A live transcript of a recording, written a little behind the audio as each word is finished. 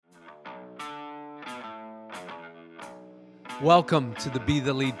Welcome to the Be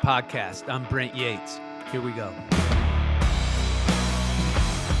the Lead podcast. I'm Brent Yates. Here we go.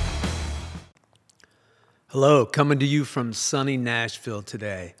 Hello, coming to you from sunny Nashville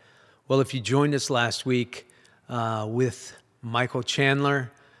today. Well, if you joined us last week with Michael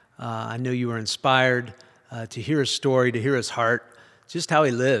Chandler, I know you were inspired to hear his story, to hear his heart, just how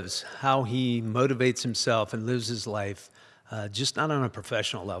he lives, how he motivates himself and lives his life, just not on a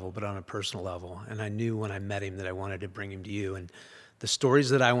professional level, but on a personal level. And I knew when I met him that I wanted to bring him to you. And the stories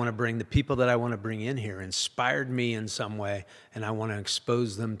that I want to bring, the people that I want to bring in here inspired me in some way, and I want to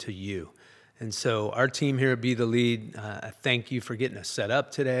expose them to you. And so our team here at Be the Lead, I thank you for getting us set up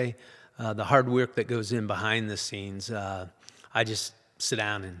today. The hard work that goes in behind the scenes, I just sit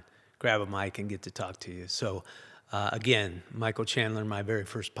down and grab a mic and get to talk to you. So again, Michael Chandler, my very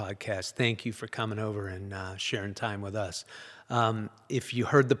first podcast, thank you for coming over and sharing time with us. If you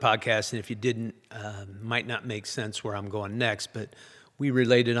heard the podcast and if you didn't, might not make sense where I'm going next, but we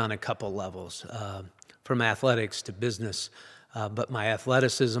related on a couple levels, from athletics to business. But my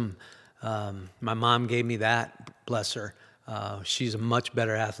athleticism, my mom gave me that, bless her. She's a much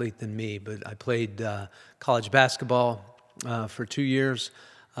better athlete than me, but I played college basketball for 2 years.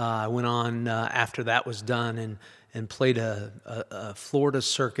 I went on after that was done and played a Florida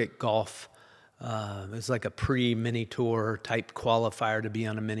circuit golf. It was like a pre-mini tour type qualifier to be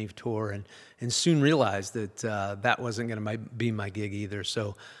on a mini tour, and soon realized that that wasn't going to be my gig either.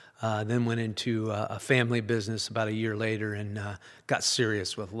 So then went into a family business about a year later and got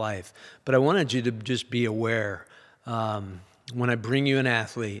serious with life. But I wanted you to just be aware when I bring you an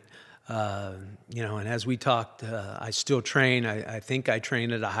athlete, and as we talked, I still train. I think I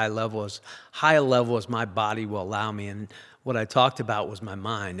train at a high level as my body will allow me. And what I talked about was my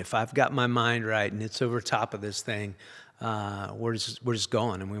mind. If I've got my mind right and it's over top of this thing, we're just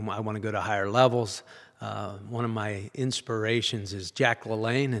going. And I want to go to higher levels. One of my inspirations is Jack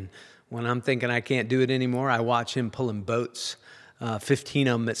LaLanne. And when I'm thinking I can't do it anymore, I watch him pulling boats, 15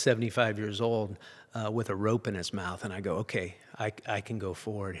 of them at 75 years old, with a rope in his mouth. And I go, okay, I can go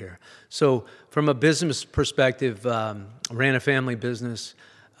forward here. So from a business perspective, ran a family business,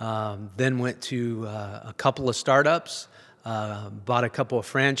 then went to a couple of startups, bought a couple of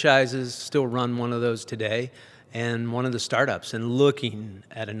franchises, still run one of those today, and one of the startups, and looking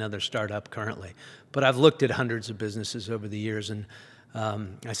at another startup currently. But I've looked at hundreds of businesses over the years, and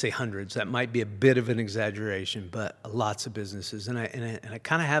I say hundreds, that might be a bit of an exaggeration, but lots of businesses. And I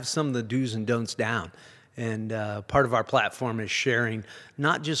kind of have some of the do's and don'ts down. And part of our platform is sharing,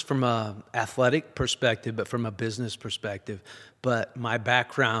 not just from an athletic perspective, but from a business perspective. But my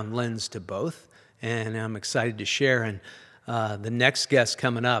background lends to both, and I'm excited to share. And the next guest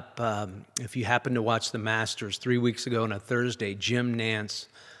coming up, if you happen to watch the Masters 3 weeks ago on a Thursday, Jim Nantz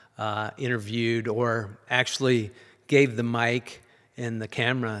interviewed or actually gave the mic and the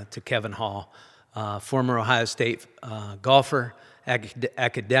camera to Kevin Hall, former Ohio State golfer,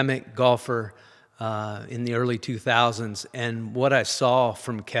 academic golfer, in the early 2000s. And what I saw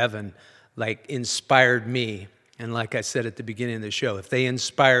from Kevin, inspired me. And like I said at the beginning of the show, if they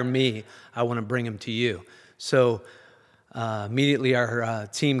inspire me, I want to bring them to you. So immediately our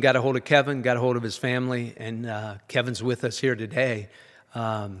team got a hold of Kevin, got a hold of his family, and Kevin's with us here today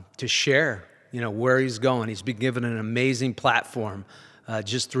to share, where he's going. He's been given an amazing platform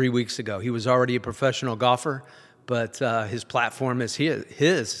just 3 weeks ago. He was already a professional golfer, but his platform is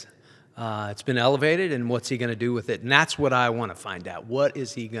his. It's been elevated, and what's he going to do with it? And that's what I want to find out. What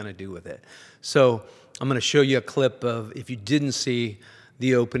is he going to do with it? So I'm going to show you a clip of, if you didn't see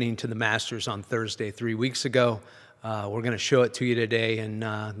the opening to the Masters on Thursday 3 weeks ago, we're going to show it to you today, and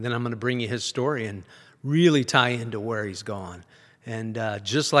then I'm going to bring you his story and really tie into where he's gone. And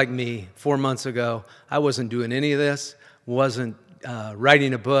just like me, 4 months ago, I wasn't doing any of this, wasn't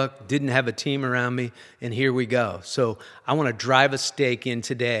writing a book, didn't have a team around me, and here we go. So I want to drive a stake in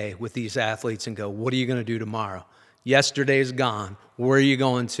today with these athletes and go, what are you going to do tomorrow? Yesterday's gone. Where are you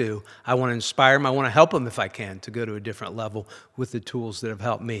going to? I want to inspire them. I want to help them if I can to go to a different level with the tools that have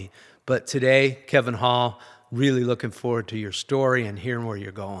helped me. But today, Kevin Hall, really looking forward to your story and hearing where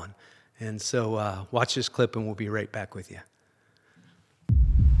you're going. And so watch this clip and we'll be right back with you.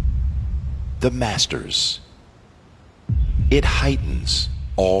 The Masters. It heightens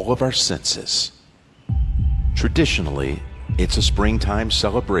all of our senses. Traditionally, it's a springtime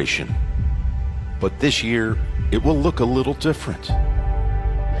celebration, but this year it will look a little different.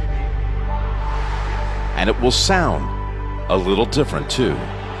 And it will sound a little different too.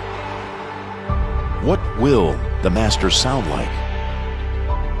 What will the Masters sound like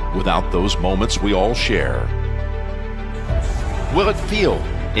without those moments we all share? Will it feel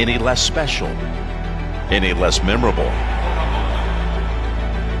any less special, any less memorable?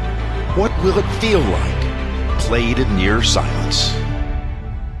 What will it feel like? Played in near silence.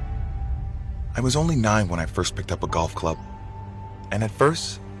 I was only 9 when I first picked up a golf club. And at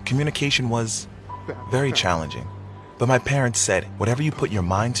first, communication was very challenging. But my parents said, whatever you put your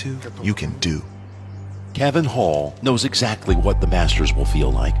mind to, you can do. Kevin Hall knows exactly what the Masters will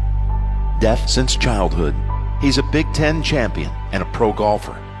feel like. Deaf since childhood, he's a Big Ten champion and a pro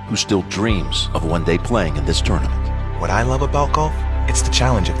golfer who still dreams of one day playing in this tournament. What I love about golf, it's the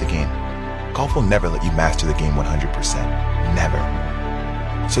challenge of the game. Golf will never let you master the game 100%. Never.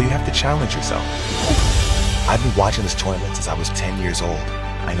 So you have to challenge yourself. I've been watching this tournament since I was 10 years old.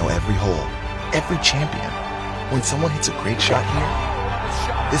 I know every hole, every champion. When someone hits a great shot here,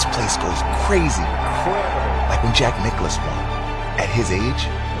 this place goes crazy. Like when Jack Nicklaus won. At his age,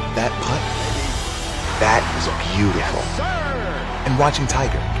 that putt, that is beautiful. And watching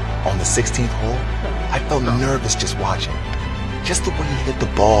Tiger on the 16th hole, I felt nervous just watching. Just the way he hit the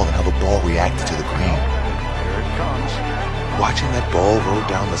ball and how the ball reacted to the green. Here it comes. Watching that ball roll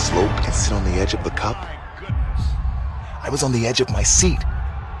down the slope and sit on the edge of the cup, I was on the edge of my seat.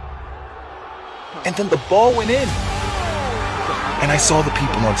 And then the ball went in. And I saw the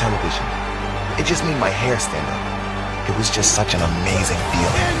people on television. It just made my hair stand up. It was just such an amazing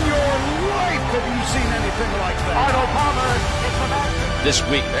feeling. In your life have you seen anything like that? Arnold Palmer, it's the Masters. This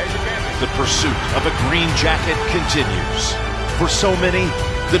week, the pursuit of a green jacket continues. For so many,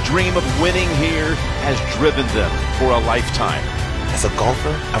 the dream of winning here has driven them for a lifetime. As a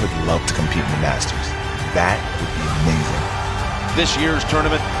golfer, I would love to compete in the Masters. That would be amazing. This year's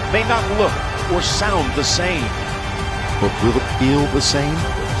tournament may not look or sound the same, but will it feel the same?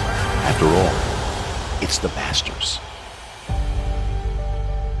 After all, it's the Masters.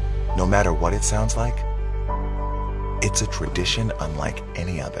 No matter what it sounds like, it's a tradition unlike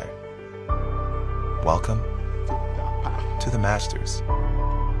any other. Welcome to the Masters.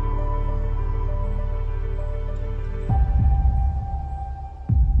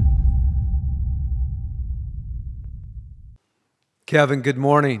 Kevin, good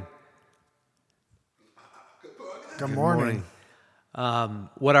morning. Good morning.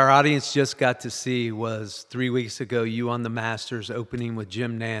 What our audience just got to see was 3 weeks ago, you on the Masters opening with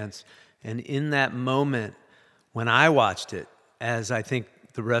Jim Nantz. And in that moment, when I watched it, as I think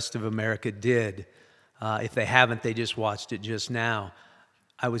the rest of America did, if they haven't, they just watched it just now,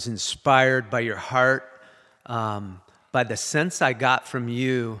 I was inspired by your heart, by the sense I got from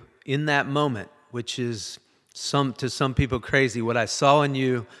you in that moment, which is to some people crazy. What I saw in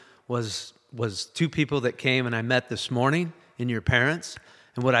you was two people that came and I met this morning in your parents.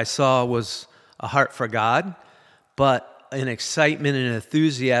 And what I saw was a heart for God, but an excitement and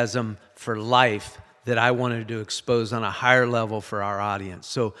enthusiasm for life that I wanted to expose on a higher level for our audience.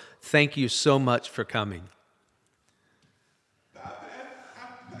 So thank you so much for coming.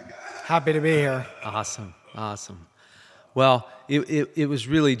 Happy to be here. Awesome. Well, it was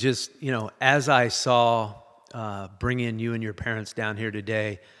really just, as I saw bringing you and your parents down here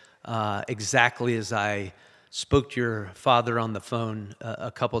today, exactly as I spoke to your father on the phone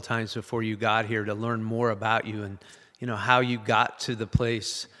a couple times before you got here to learn more about you and, how you got to the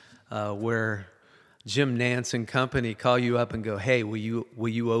place where Jim Nantz and company call you up and go, hey, will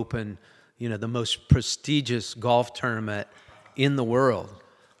you open, the most prestigious golf tournament in the world?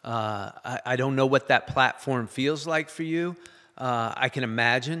 I don't know what that platform feels like for you. I can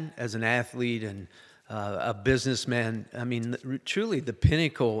imagine as an athlete and a businessman, truly the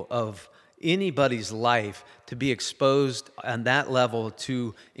pinnacle of anybody's life to be exposed on that level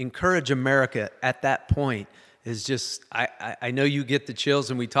to encourage America at that point is just, I know you get the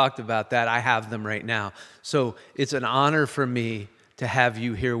chills and we talked about that. I have them right now. So it's an honor for me to have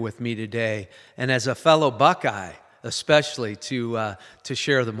you here with me today. And as a fellow Buckeye, especially to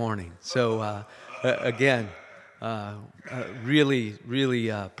share the morning. So again, really,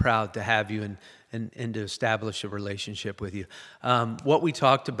 really proud to have you and to establish a relationship with you. What we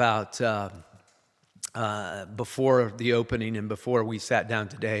talked about before the opening and before we sat down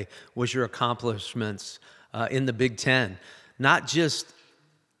today was your accomplishments in the Big Ten, not just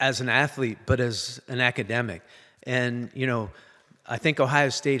as an athlete, but as an academic. And, I think Ohio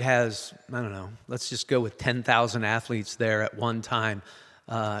State has, let's just go with 10,000 athletes there at one time.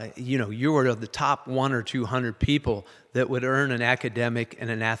 You were the top 100 or 200 people that would earn an academic and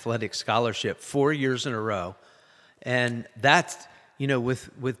an athletic scholarship 4 years in a row. And that's,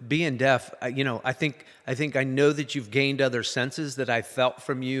 with being deaf, I think I know that you've gained other senses that I felt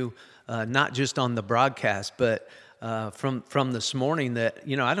from you, not just on the broadcast, but from this morning that,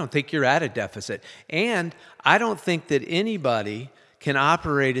 I don't think you're at a deficit. And I don't think that anybody can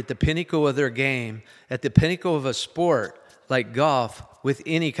operate at the pinnacle of their game, at the pinnacle of a sport like golf, with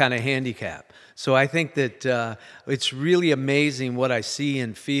any kind of handicap. So I think that it's really amazing what I see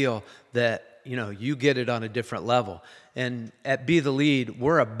and feel that, you get it on a different level. And at Be the Lead,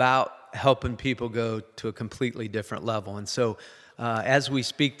 we're about helping people go to a completely different level. And so as we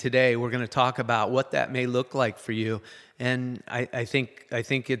speak today, we're going to talk about what that may look like for you. And I think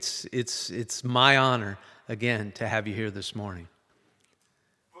it's my honor, again, to have you here this morning.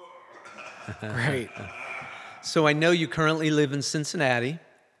 Great. So I know you currently live in Cincinnati.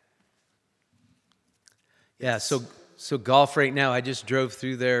 Yeah, so golf right now, I just drove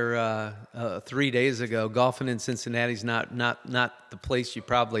through there 3 days ago. Golfing in Cincinnati is not the place you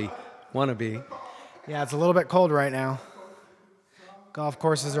probably want to be. Yeah, it's a little bit cold right now. Golf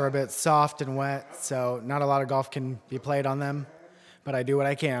courses are a bit soft and wet, so not a lot of golf can be played on them, but I do what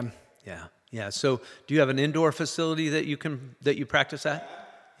I can. Yeah. So do you have an indoor facility that you practice at?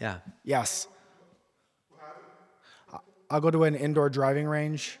 Yeah. Yes. I'll go to an indoor driving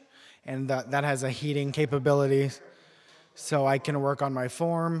range, and that has a heating capability, so I can work on my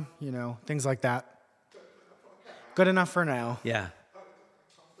form, things like that. Good enough for now. Yeah.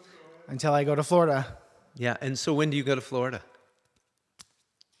 Until I go to Florida. Yeah. And so when do you go to Florida?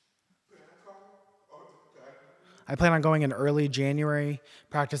 I plan on going in early January,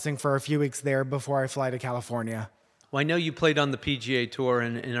 practicing for a few weeks there before I fly to California. Well, I know you played on the PGA Tour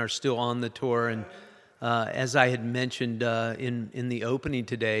and are still on the tour. And as I had mentioned in the opening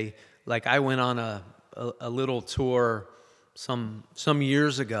today, like I went on a little tour some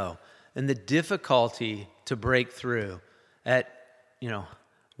years ago, and the difficulty to break through at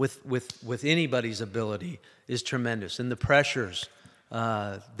with anybody's ability is tremendous, and the pressures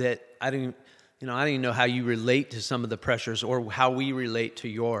that I don't even know how you relate to some of the pressures or how we relate to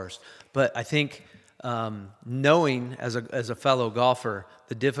yours, but I think knowing as a fellow golfer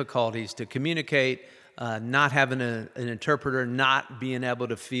the difficulties to communicate, not having an interpreter, not being able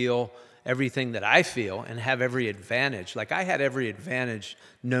to feel everything that I feel and have every advantage. Like I had every advantage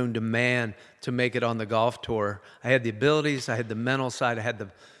known to man to make it on the golf tour. I had the abilities, I had the mental side, I had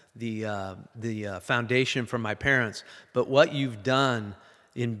the foundation from my parents. But what you've done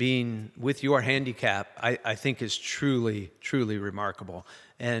in being with your handicap, I think is truly, truly remarkable.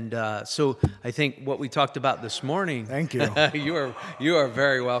 And so I think what we talked about this morning. Thank you. you are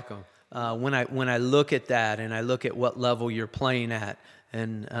very welcome. When I look at that and I look at what level you're playing at,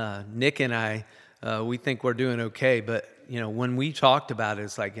 and Nick and I, we think we're doing okay. But when we talked about it,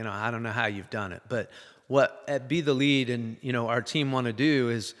 it's like I don't know how you've done it. But what at Be the Lead and our team want to do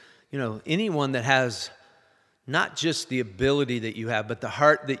is anyone that has not just the ability that you have, but the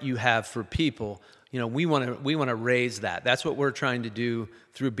heart that you have for people. We want to raise that. That's what we're trying to do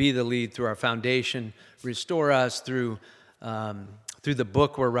through Be the Lead, through our foundation, Restore Us, through the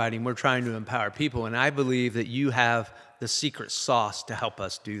book we're writing. We're trying to empower people, and I believe that you have the secret sauce to help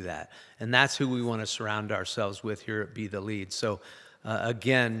us do that, and that's who we want to surround ourselves with here at Be the Lead. So,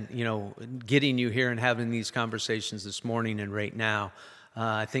 again, getting you here and having these conversations this morning and right now.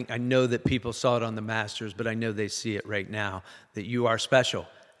 I know that people saw it on the Masters, but I know they see it right now, that you are special.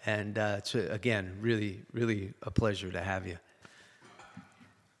 And it's, again, really, really a pleasure to have you.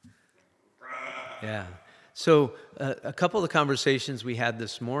 Yeah. So a couple of conversations we had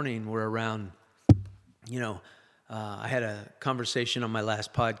this morning were around, I had a conversation on my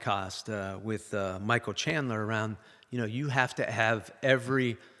last podcast with Michael Chandler around, you have to have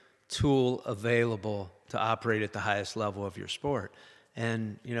every tool available to operate at the highest level of your sport.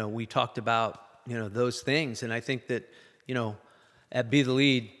 And, we talked about, those things. And I think that, at Be the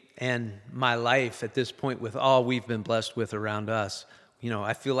Lead and my life at this point with all we've been blessed with around us,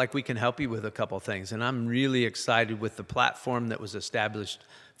 I feel like we can help you with a couple things. And I'm really excited with the platform that was established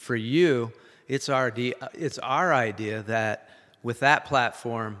for you. It's our idea that with that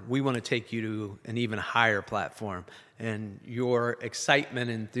platform, we want to take you to an even higher platform. And your excitement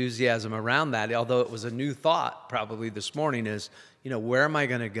and enthusiasm around that, although it was a new thought probably this morning, is, where am I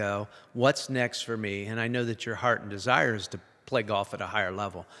going to go? What's next for me? And I know that your heart and desire is to play golf at a higher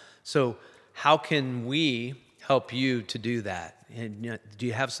level. So how can we help you to do that? And do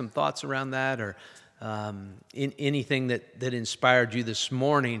you have some thoughts around that, or anything that inspired you this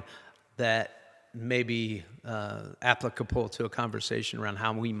morning that may be applicable to a conversation around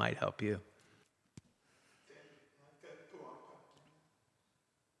how we might help you?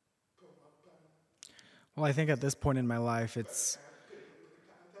 Well, I think at this point in my life, it's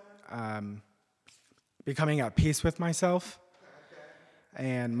becoming at peace with myself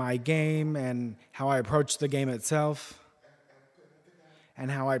and my game and how I approach the game itself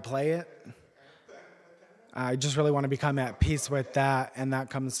and how I play it. I just really want to become at peace with that, and that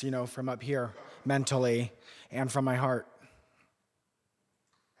comes, from up here mentally and from my heart.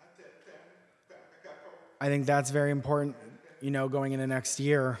 I think that's very important, going into next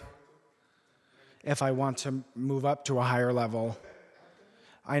year if I want to move up to a higher level.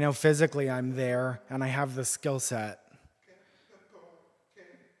 I know physically I'm there and I have the skill set,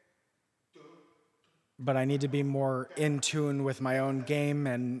 but I need to be more in tune with my own game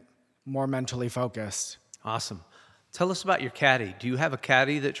and more mentally focused. Awesome. Tell us about your caddy. Do you have a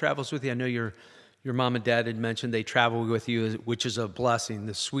caddy that travels with you? I know your mom and dad had mentioned they travel with you, which is a blessing.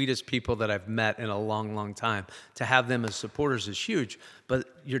 The sweetest people that I've met in a long, long time. To have them as supporters is huge. But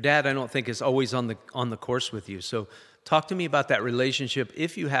your dad, I don't think, is always on the course with you. So talk to me about that relationship,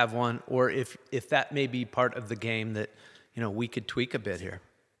 if you have one, or if that may be part of the game that we could tweak a bit here.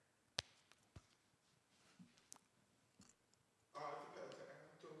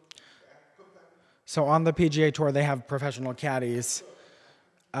 So on the PGA Tour, they have professional caddies.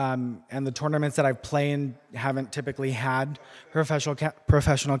 And the tournaments that I've played in haven't typically had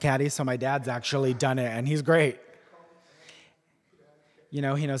professional caddies, so my dad's actually done it, and he's great. He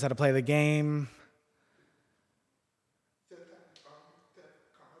knows how to play the game.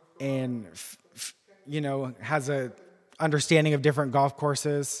 And, has a understanding of different golf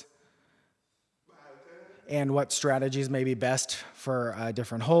courses and what strategies may be best for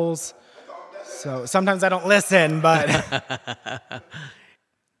different holes. So sometimes I don't listen, but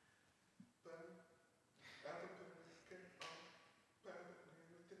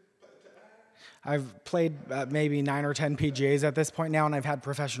I've played maybe 9 or 10 PGAs at this point now, and I've had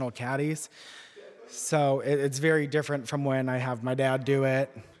professional caddies. So it's very different from when I have my dad do it.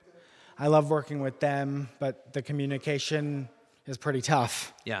 I love working with them, but the communication is pretty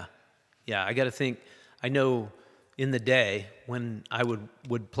tough. Yeah. I got to think. I know in the day when I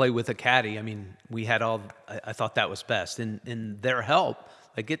would play with a caddy, I mean, we had I thought that was best. And their help,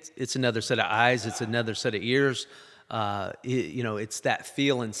 like it's another set of eyes, it's another set of ears. It's that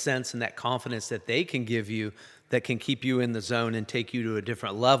feel and sense and that confidence that they can give you that can keep you in the zone and take you to a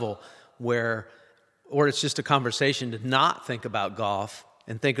different level or it's just a conversation to not think about golf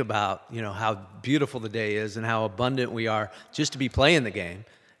and think about, how beautiful the day is and how abundant we are just to be playing the game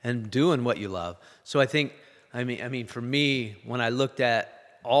and doing what you love. So I think, I mean, for me, when I looked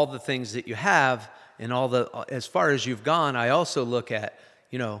at all the things that you have and as far as you've gone, I also look at,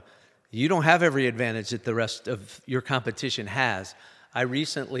 you don't have every advantage that the rest of your competition has. I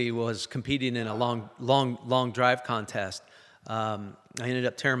recently was competing in a long drive contest. I ended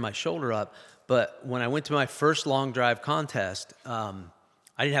up tearing my shoulder up, but when I went to my first long drive contest, I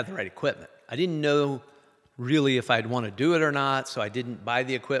didn't have the right equipment. I didn't know really if I'd want to do it or not, so I didn't buy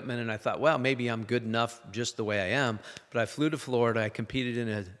the equipment, and I thought, well, maybe I'm good enough just the way I am. But I flew to Florida. I competed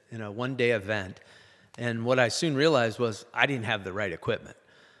in a one-day event, and what I soon realized was I didn't have the right equipment.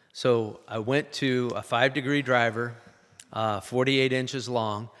 So I went to a 5-degree driver, 48 inches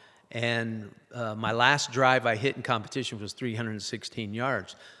long, and my last drive I hit in competition was 316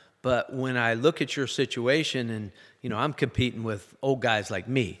 yards. But when I look at your situation, and I'm competing with old guys like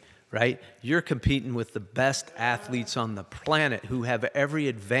me, right? You're competing with the best athletes on the planet who have every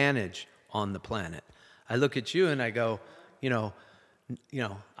advantage on the planet. I look at you and I go,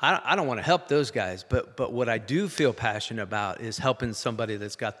 I don't want to help those guys, but what I do feel passionate about is helping somebody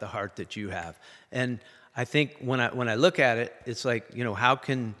that's got the heart that you have. And I think when I look at it, it's like, how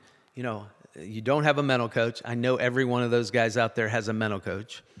can, you don't have a mental coach. I know every one of those guys out there has a mental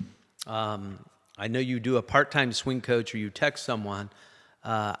coach. I know you do a part-time swing coach or you text someone.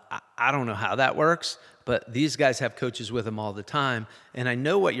 I don't know how that works, but these guys have coaches with them all the time. And I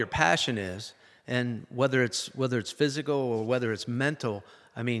know what your passion is. And whether it's physical or whether it's mental,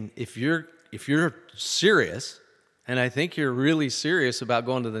 I mean, if you're serious, and I think you're really serious about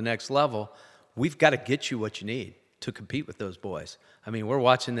going to the next level, we've got to get you what you need to compete with those boys. I mean, we're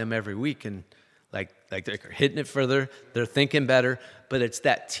watching them every week, and like they're hitting it further, they're thinking better, but it's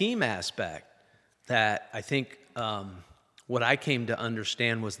that team aspect that I think what I came to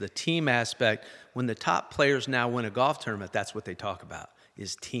understand was the team aspect. When the top players now win a golf tournament, that's what they talk about,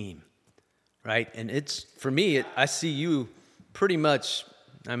 is team. Right? And it's, for me, I see you pretty much,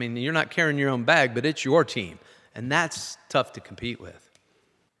 I mean, you're not carrying your own bag, but it's your team. And that's tough to compete with.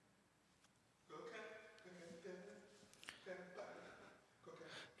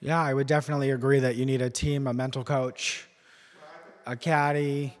 Yeah, I would definitely agree that you need a team, a mental coach, a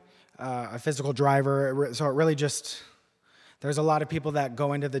caddy, a physical driver. So it really just, there's a lot of people that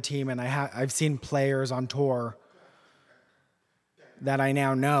go into the team, and I've seen players on tour that I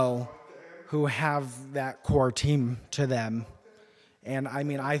now know who have that core team to them. And I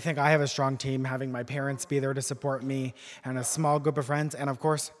mean, I think I have a strong team, having my parents be there to support me, and a small group of friends, and of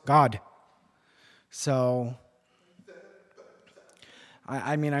course, God. So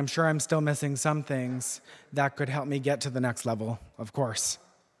I mean, I'm sure I'm still missing some things that could help me get to the next level, of course,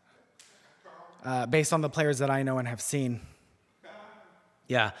 based on the players that I know and have seen.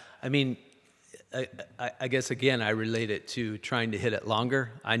 Yeah, I mean, I guess, again, I relate it to trying to hit it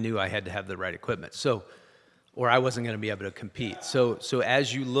longer. I knew I had to have the right equipment, or I wasn't going to be able to compete. So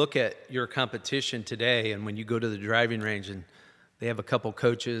as you look at your competition today, and when you go to the driving range and they have a couple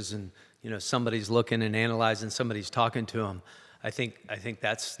coaches and somebody's looking and analyzing, somebody's talking to them, I think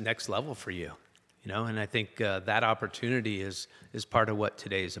that's next level for you, and I think that opportunity is part of what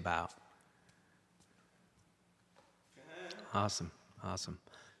today is about. Awesome.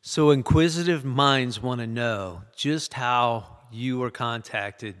 So inquisitive minds want to know just how you were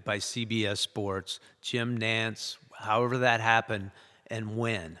contacted by CBS Sports, Jim Nantz, however that happened, and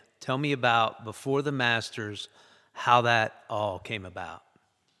when. Tell me about, before the Masters, how that all came about.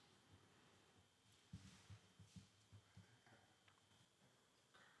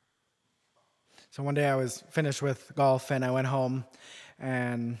 So one day I was finished with golf and I went home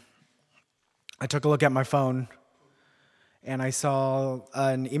and I took a look at my phone and I saw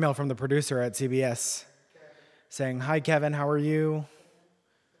an email from the producer at CBS saying, "Hi, Kevin, how are you?"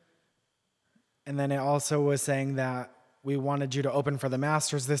 And then it also was saying that we wanted you to open for the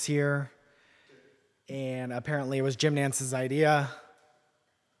Masters this year. And apparently it was Jim Nantz's idea.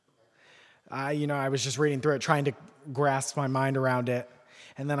 I was just reading through it, trying to grasp my mind around it.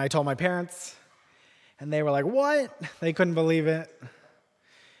 And then I told my parents, and they were like, "What?" They couldn't believe it.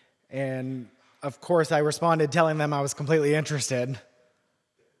 And of course, I responded telling them I was completely interested.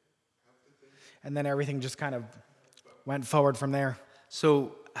 And then everything just kind of went forward from there.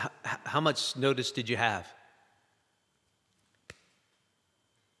 So how much notice did you have?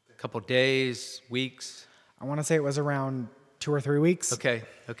 A couple days, weeks? I want to say it was around 2 or 3 weeks. Okay.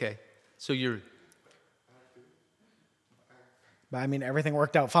 So But I mean, everything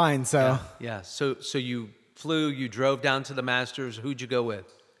worked out fine, so. Yeah. So you flew, you drove down to the Masters. Who'd you go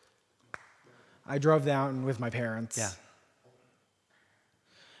with? I drove down with my parents. Yeah.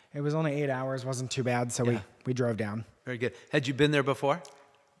 It was only 8 hours, wasn't too bad, so we drove down. Very good. Had you been there before?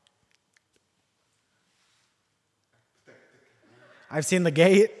 I've seen the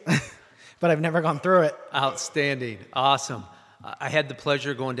gate, but I've never gone through it. Outstanding. Awesome. I had the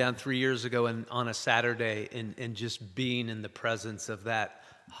pleasure going down 3 years ago on a Saturday and just being in the presence of that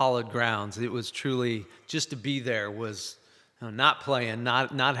hallowed grounds. It was truly, just to be there was not playing,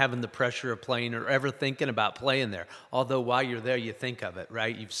 not having the pressure of playing or ever thinking about playing there. Although while you're there, you think of it,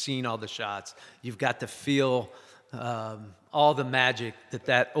 right? You've seen all the shots. You've got to feel all the magic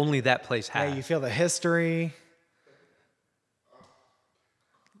that only that place has. Yeah, you feel the history.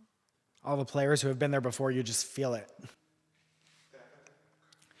 All the players who have been there before, you just feel it.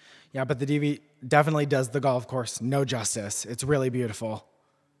 Yeah, but the DV definitely does the golf course no justice. It's really beautiful.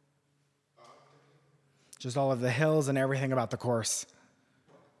 Just all of the hills and everything about the course.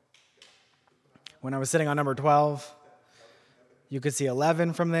 When I was sitting on number 12, you could see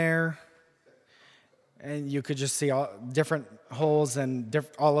 11 from there. And you could just see all different holes and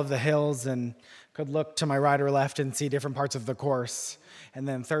all of the hills, and could look to my right or left and see different parts of the course. And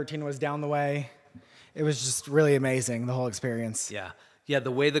then 13 was down the way. It was just really amazing, the whole experience. Yeah,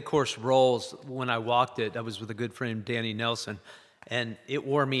 the way the course rolls, when I walked it, I was with a good friend, Danny Nelson, and it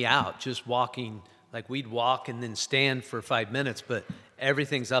wore me out just walking. Like, we'd walk and then stand for 5 minutes, but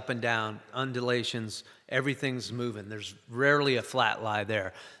everything's up and down, undulations, everything's moving. There's rarely a flat lie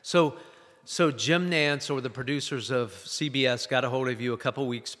there. So Jim Nantz, or the producers of CBS, got a hold of you a couple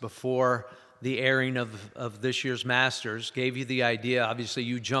weeks before the airing of this year's Masters, gave you the idea. Obviously,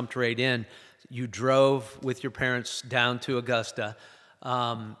 you jumped right in. You drove with your parents down to Augusta.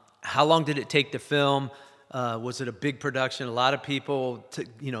 How long did it take to film? Was it a big production? A lot of people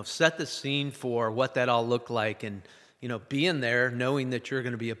to, set the scene for what that all looked like, and, being there, knowing that you're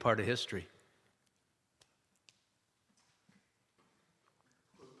going to be a part of history.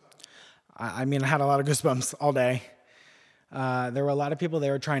 I mean, I had a lot of goosebumps all day. There were a lot of people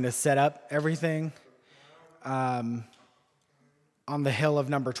there trying to set up everything on the hill of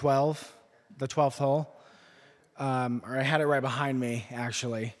number 12, the 12th hole. Or I had it right behind me,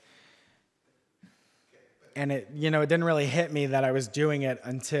 actually. And it didn't really hit me that I was doing it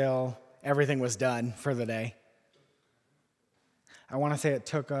until everything was done for the day. I want to say it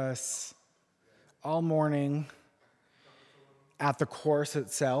took us all morning at the course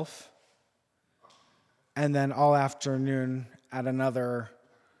itself, and then all afternoon at another,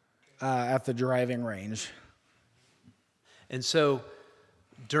 at the driving range. And so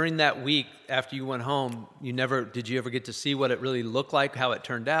during that week after you went home, did you ever get to see what it really looked like, how it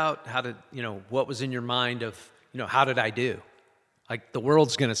turned out? What was in your mind of, how did I do? Like, the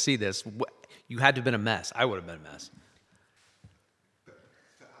world's going to see this. You had to have been a mess. I would have been a mess.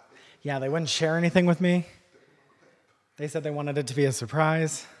 Yeah, they wouldn't share anything with me. They said they wanted it to be a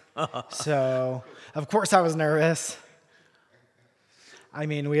surprise. So, of course, I was nervous. I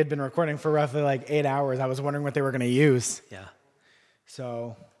mean, we had been recording for roughly like 8 hours. I was wondering what they were going to use. Yeah.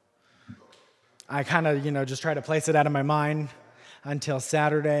 So I kind of, just tried to place it out of my mind until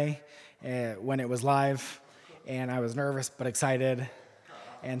Saturday when it was live. And I was nervous but excited.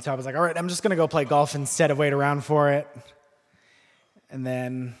 And so I was like, all right, I'm just going to go play golf instead of wait around for it. And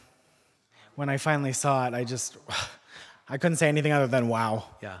then when I finally saw it, I couldn't say anything other than wow.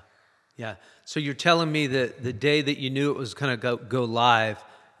 Yeah. Yeah. So you're telling me that the day that you knew it was going to go live,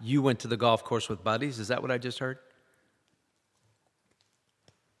 you went to the golf course with buddies? Is that what I just heard?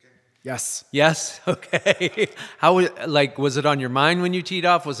 Yes. Yes? Okay. Was it on your mind when you teed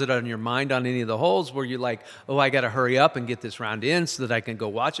off? Was it on your mind on any of the holes? Were you like, oh, I got to hurry up and get this round in so that I can go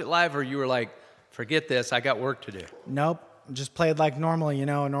watch it live? Or you were like, forget this, I got work to do? Nope. Just played like normal, a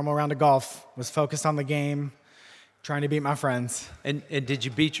normal round of golf. Was focused on the game, trying to beat my friends. And did you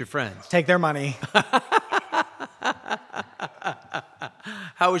beat your friends? Take their money.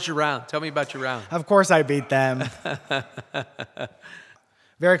 How was your round? Tell me about your round. Of course I beat them.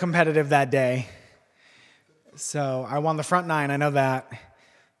 Very competitive that day. So I won the front 9, I know that.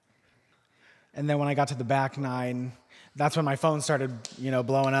 And then when I got to the back 9, that's when my phone started,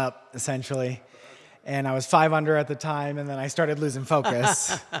 blowing up, essentially. And I was 5 under at the time, and then I started losing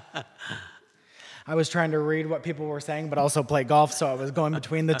focus. I was trying to read what people were saying, but also play golf, so I was going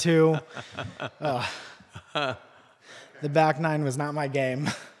between the two. The back 9 was not my game.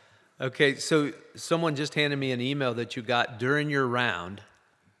 Okay, so someone just handed me an email that you got during your round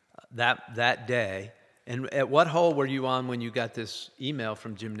that day. And at what hole were you on when you got this email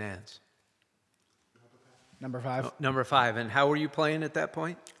from Jim Nantz? Number 5. Oh, number 5. And how were you playing at that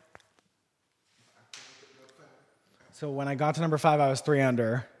point? So when I got to number 5, I was 3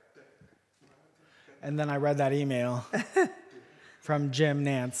 under. And then I read that email from Jim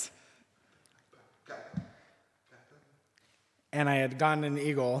Nantz. And I had gotten an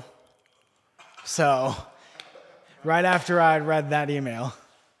eagle. So right after I had read that email.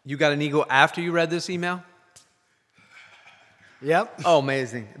 You got an eagle after you read this email? Yep. Oh,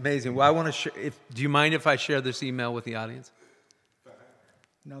 amazing, amazing. Well, I want to share. Do you mind if I share this email with the audience?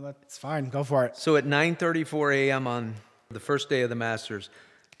 No, that's fine. Go for it. So at 9:34 a.m. on the first day of the Masters,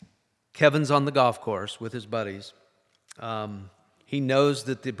 Kevin's on the golf course with his buddies. He knows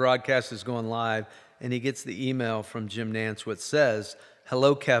that the broadcast is going live, and he gets the email from Jim Nantz, which says,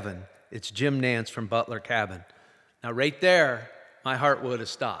 "Hello, Kevin. It's Jim Nantz from Butler Cabin." Now, right there, my heart would have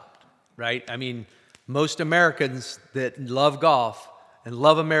stopped, right? I mean, most Americans that love golf and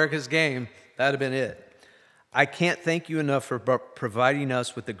love America's game, that would have been it. I can't thank you enough for providing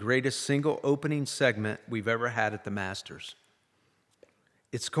us with the greatest single opening segment we've ever had at the Masters.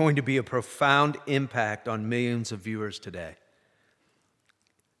 It's going to be a profound impact on millions of viewers today.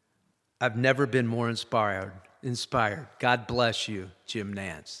 I've never been more inspired. God bless you, Jim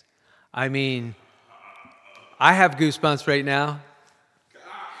Nantz. I mean, I have goosebumps right now.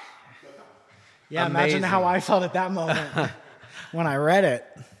 Yeah, Amazing. Imagine how I felt at that moment when I read it.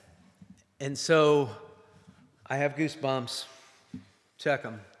 And so I have goosebumps. Check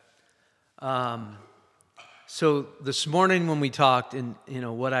them. So this morning when we talked, and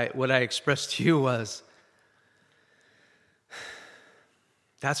what I expressed to you was,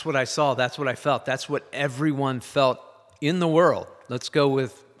 that's what I saw, that's what I felt, that's what everyone felt in the world. Let's go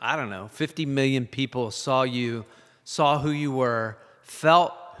with, 50 million people saw you, saw who you were,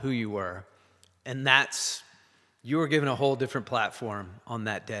 felt who you were. And you were given a whole different platform on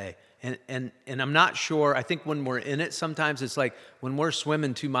that day. And I'm not sure, I think when we're in it, sometimes it's like when we're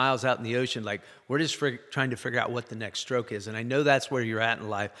swimming 2 miles out in the ocean, like we're just trying to figure out what the next stroke is. And I know that's where you're at in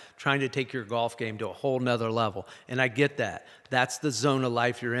life, trying to take your golf game to a whole nother level. And I get that. That's the zone of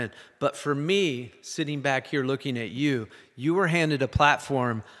life you're in. But for me, sitting back here looking at you, you were handed a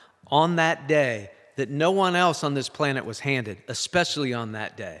platform on that day that no one else on this planet was handed, especially on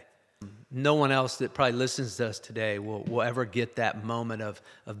that day. No one else that probably listens to us today will ever get that moment of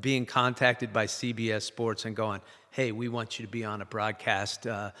being contacted by CBS Sports and going, hey, we want you to be on a broadcast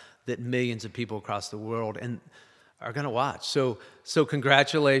that millions of people across the world and are going to watch. So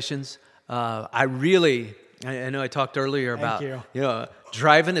congratulations. I know I talked earlier about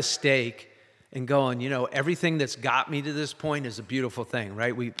driving a stake and going, everything that's got me to this point is a beautiful thing,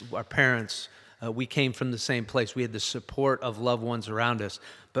 right? Our parents, we came from the same place. We had the support of loved ones around us.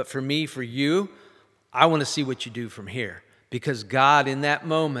 But for me, for you, I want to see what you do from here. Because God, in that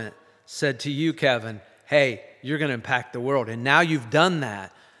moment, said to you, Kevin, hey, you're going to impact the world. And now you've done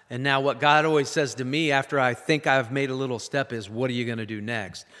that. And now what God always says to me after I think I've made a little step is, what are you going to do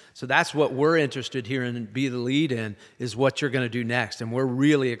next? So that's what we're interested here in Be the Lead in, is what you're going to do next. And we're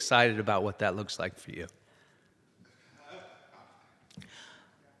really excited about what that looks like for you.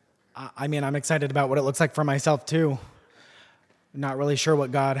 I mean, I'm excited about what it looks like for myself too. Not really sure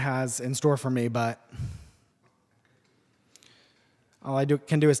what God has in store for me, but all I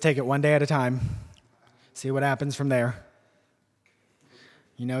can do is take it one day at a time, see what happens from there.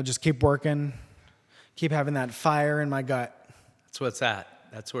 You know, just keep working, keep having that fire in my gut. That's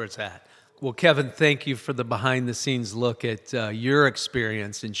where it's at. Well, Kevin, thank you for the behind-the-scenes look at your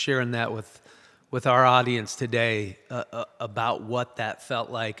experience and sharing that with our audience today about what that felt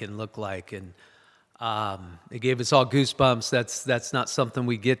like and looked like. And it gave us all goosebumps. That's not something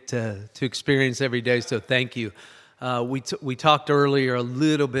we get to experience every day, so thank you. We talked earlier a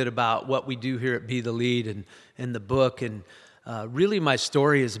little bit about what we do here at Be the Lead and the book, and really my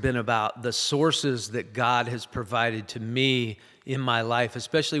story has been about the sources that God has provided to me in my life,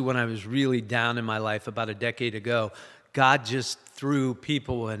 especially when I was really down in my life about a decade ago. God just threw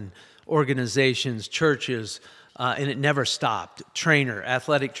people and organizations, churches, and it never stopped.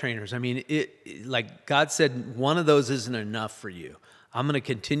 Athletic trainers. I mean, like God said, one of those isn't enough for you. I'm going to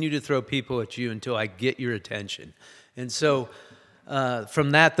continue to throw people at you until I get your attention. And so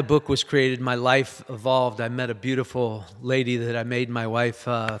from that, the book was created. My life evolved. I met a beautiful lady that I made my wife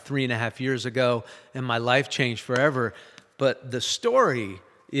 3.5 years ago, and my life changed forever. But the story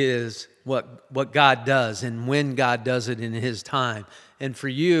is what God does and when God does it in His time. And for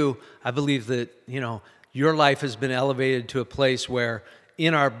you, I believe that, your life has been elevated to a place where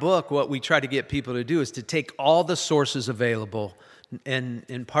in our book, what we try to get people to do is to take all the sources available.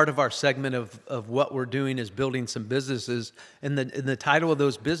 And part of our segment of what we're doing is building some businesses. And the title of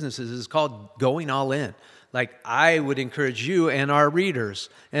those businesses is called Going All In. Like, I would encourage you and our readers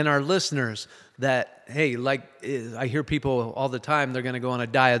and our listeners that, hey, like I hear people all the time, they're going to go on a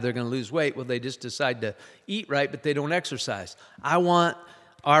diet, they're going to lose weight. Well, they just decide to eat right, but they don't exercise. I want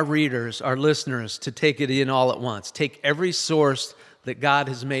our readers, our listeners, to take it in all at once. Take every source that God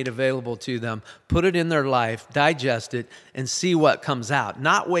has made available to them, put it in their life, digest it, and see what comes out.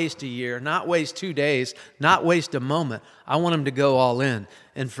 Not waste a year, not waste 2 days, not waste a moment. I want them to go all in.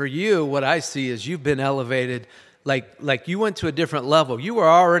 And for you, what I see is you've been elevated, like you went to a different level. You were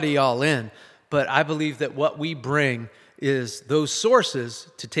already all in, but I believe that what we bring is those sources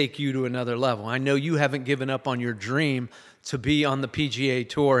to take you to another level. I know you haven't given up on your dream to be on the PGA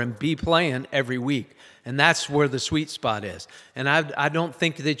Tour and be playing every week. And that's where the sweet spot is. And I don't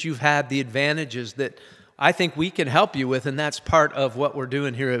think that you've had the advantages that I think we can help you with, and that's part of what we're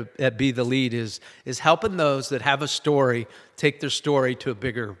doing here at Be the Lead is helping those that have a story take their story to a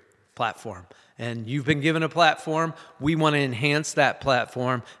bigger platform. And you've been given a platform. We want to enhance that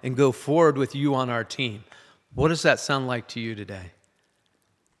platform and go forward with you on our team. What does that sound like to you today?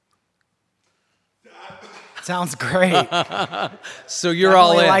 Sounds great. So you're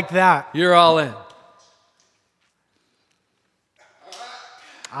all in. Like that. You're all in.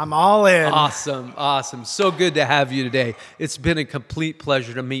 I'm all in. Awesome. So good to have you today. It's been a complete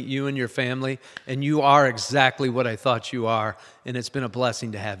pleasure to meet you and your family, and you are exactly what I thought you are, and it's been a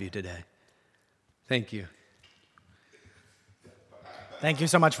blessing to have you today. Thank you. Thank you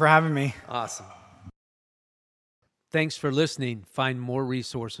so much for having me. Awesome. Thanks for listening. Find more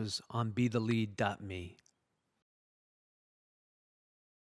resources on BeTheLead.me.